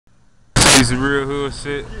This is real hood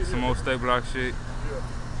shit, some more Stay Block shit. Yeah.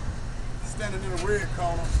 Standing in the red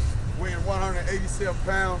corner, weighing 187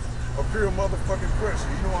 pounds of pure motherfucking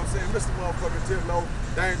pressure. You know what I'm saying? Mr. Motherfucking Tip Low,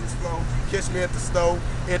 Dangerous Flow. Catch me at the stove,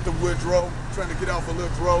 at the Woodrow, trying to get off a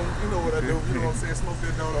little drone. You know what I do. You know what I'm saying? Smoke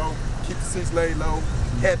that dodo, keep the seats laid low.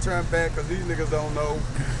 Hat turned back, cause these niggas don't know.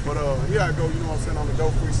 But here I go, you know what I'm saying, on the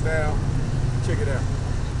dope freestyle. Check it out.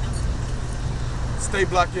 Stay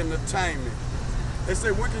Block Entertainment. They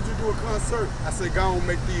say, when can you do a concert? I say, go on,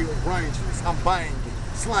 make the arrangements. I'm banging,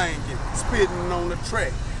 slanging, spitting on the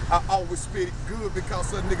track. I always spit it good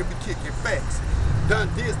because a nigga be kicking facts. Done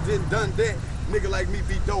this, then done that. Nigga like me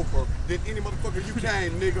be doper than any motherfucker you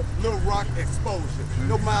came, nigga. Lil Rock exposure.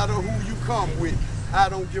 No matter who you come with, I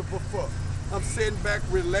don't give a fuck. I'm sitting back,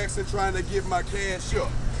 relaxing, trying to get my cash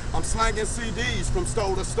up. I'm slanging CDs from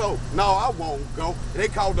store to store. No, I won't go. They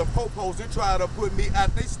call the popos and try to put me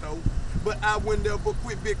out they store. But I will never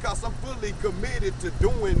quit because I'm fully committed to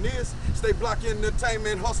doing this. Stay Block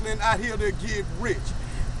Entertainment, hustling out here to get rich.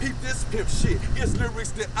 Peep this pimp shit, it's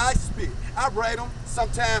lyrics that I spit. I write them,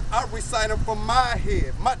 sometimes I recite them from my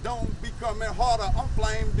head. My dome be coming harder, I'm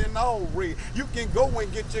flamed in all red. You can go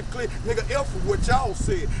and get your clip, nigga, F for what y'all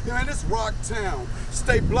said. Man, it's ROCKTOWN.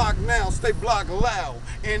 Stay blocked now, stay blocked loud.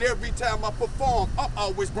 And every time I perform, I'm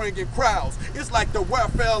always bringing crowds. It's like the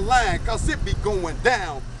welfare line, cause it be going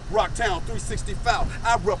down. ROCKTOWN 365,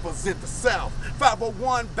 I represent the South.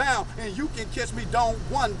 501 bound, and you can catch me, don't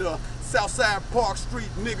wonder. Southside Park Street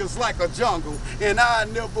niggas like a jungle. And I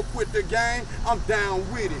never quit the game, I'm down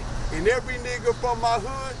with it. And every nigga from my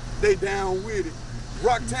hood, they down with it.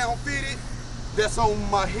 ROCKTOWN fitted, that's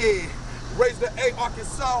on my head. Raise the A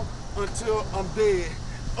Arkansas until I'm dead.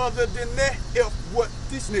 Other than that, F what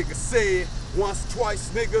this nigga said. Once, twice,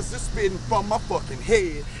 niggas is spitting from my fucking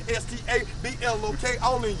head. STABLOK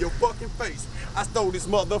all in your fucking face. I stole this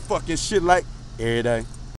motherfucking shit like every day.